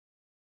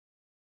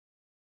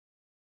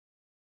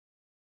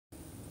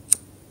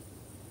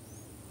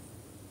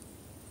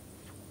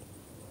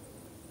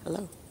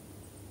Hello.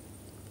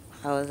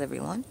 How is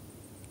everyone?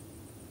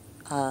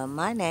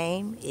 My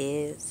name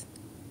is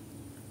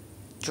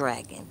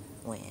Dragon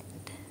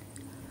Wind.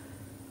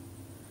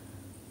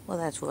 Well,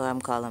 that's what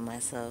I'm calling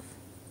myself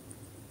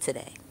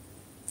today.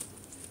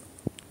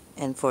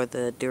 And for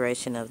the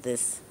duration of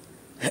this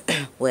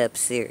web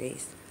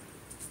series.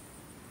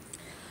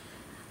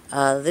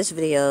 This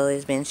video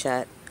is being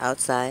shot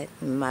outside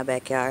in my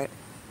backyard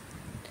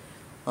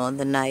on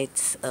the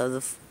nights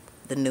of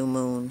the new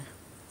moon.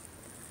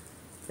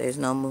 There's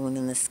no moon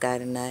in the sky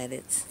tonight.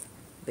 It's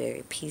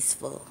very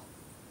peaceful,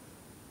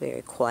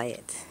 very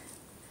quiet.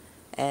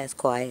 As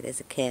quiet as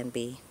it can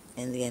be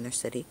in the inner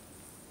city.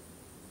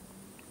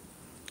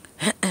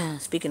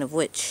 Speaking of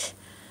which,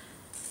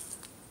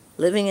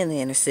 living in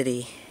the inner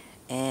city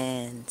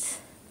and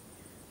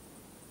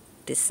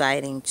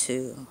deciding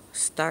to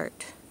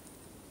start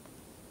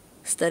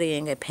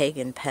studying a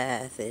pagan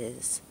path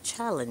is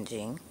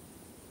challenging,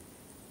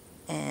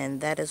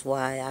 and that is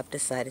why I've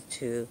decided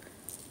to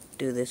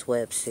do this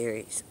web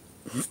series.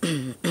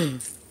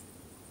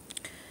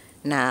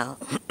 Now,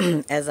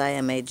 as I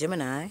am a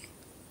Gemini,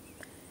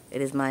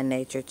 it is my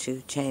nature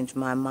to change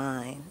my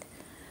mind.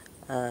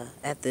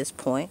 At this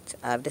point,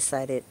 I've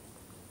decided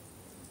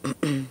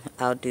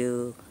I'll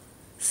do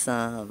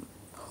some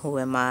Who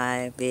Am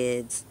I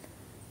vids,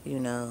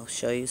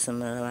 show you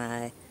some of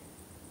my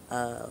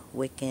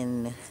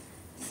Wiccan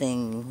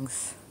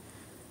things,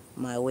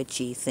 my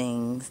witchy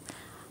things.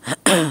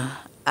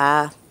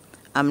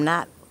 I'm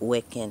not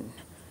Wiccan.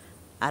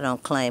 I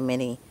don't claim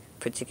any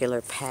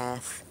particular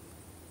path,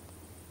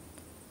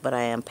 but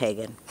I am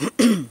pagan.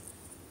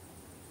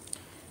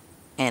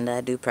 And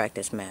I do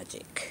practice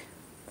magic.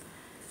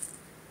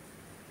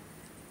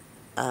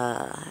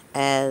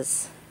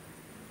 As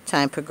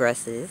time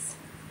progresses,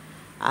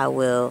 I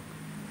will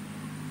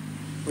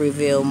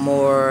reveal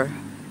more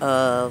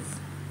of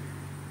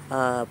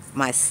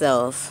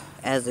myself,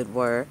 as it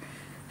were.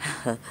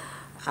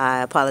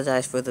 I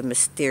apologize for the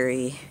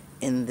mystery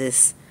in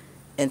this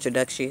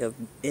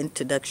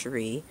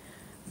introductory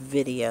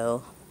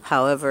video.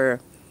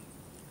 However,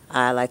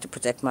 I like to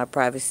protect my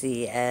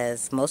privacy,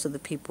 as most of the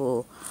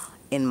people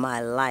in my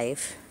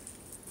life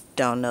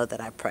don't know that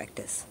I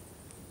practice.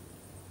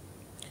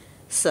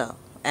 So,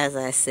 as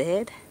I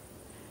said,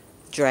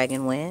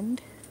 Dragon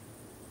Wind,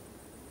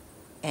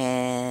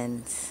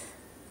 and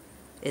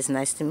it's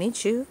nice to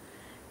meet you,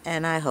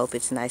 and I hope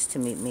it's nice to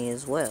meet me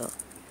as well.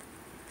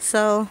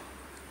 So,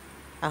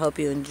 I hope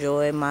you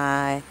enjoy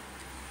my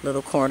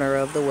little corner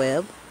of the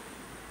web,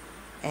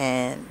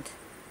 and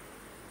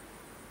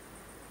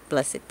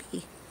blessed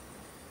be.